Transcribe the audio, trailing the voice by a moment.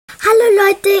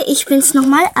Leute, ich bin's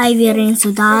nochmal, Iverin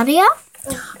Sudaria.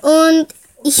 Und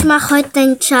ich mache heute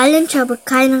ein Challenge, aber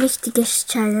kein richtiges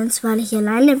Challenge, weil ich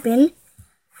alleine bin.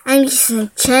 Eigentlich ist es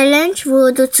eine Challenge,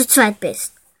 wo du zu zweit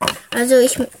bist. Also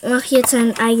ich mache jetzt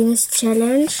ein eigenes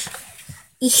Challenge.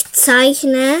 Ich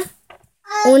zeichne,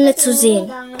 ohne zu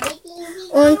sehen.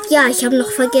 Und ja, ich habe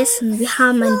noch vergessen, wir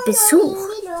haben einen Besuch.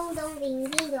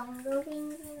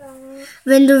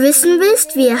 Wenn du wissen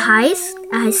willst, wie er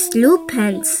heißt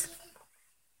Lupens.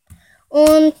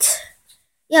 Und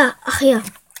ja, ach ja,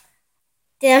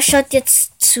 der schaut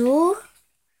jetzt zu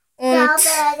und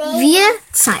wir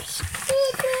zeichnen.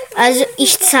 Also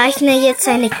ich zeichne jetzt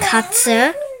eine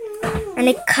Katze,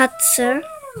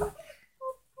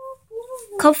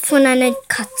 Kopf von einer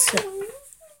Katze.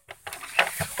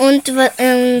 Und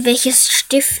welches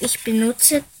Stift ich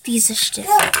benutze, dieses Stift.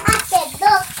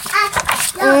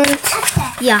 Und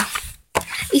ja,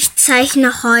 ich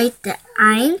zeichne heute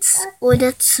 1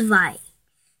 oder 2.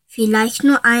 Vielleicht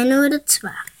nur 1 oder 2.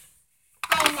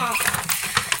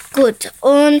 Gut,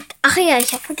 und ach ja,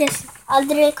 ich habe vergessen.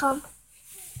 Andre, komm.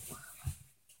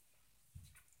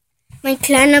 Mein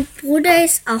kleiner Bruder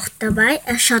ist auch dabei.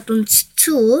 Er schaut uns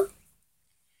zu.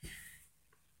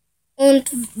 Und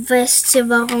wisst ihr,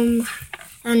 warum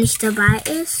er nicht dabei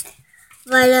ist?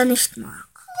 Weil er nicht mag.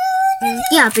 Und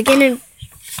ja, beginnen.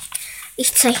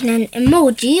 Ich zeichne ein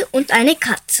Emoji und eine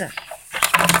Katze.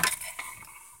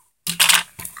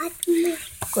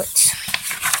 Gut.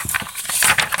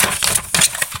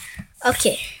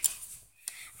 Okay.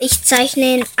 Ich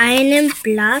zeichne in einem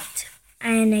Blatt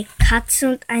eine Katze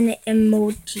und eine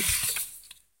Emoji.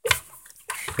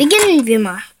 Beginnen wir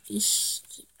mal. Ich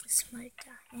gebe das mal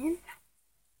dahin.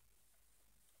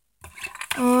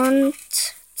 Und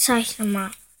zeichne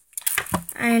mal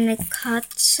eine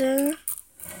Katze.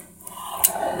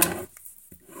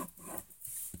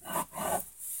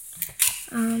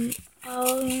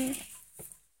 Augen.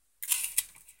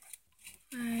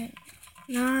 Eine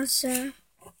Nase.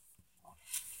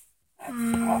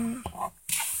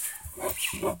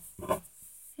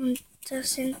 Und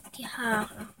das sind die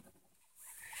Haare.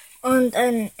 Und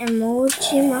ein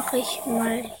Emoji mache ich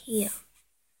mal hier.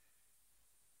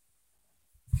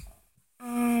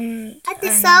 Und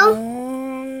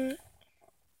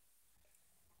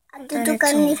du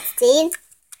kannst nicht sehen.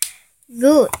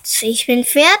 Gut, ich bin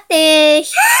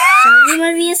fertig. Schauen wir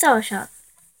mal, wie es ausschaut.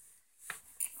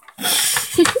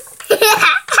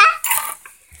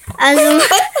 Also,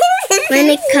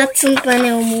 meine Katze und meine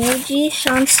Emoji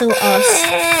schauen so aus.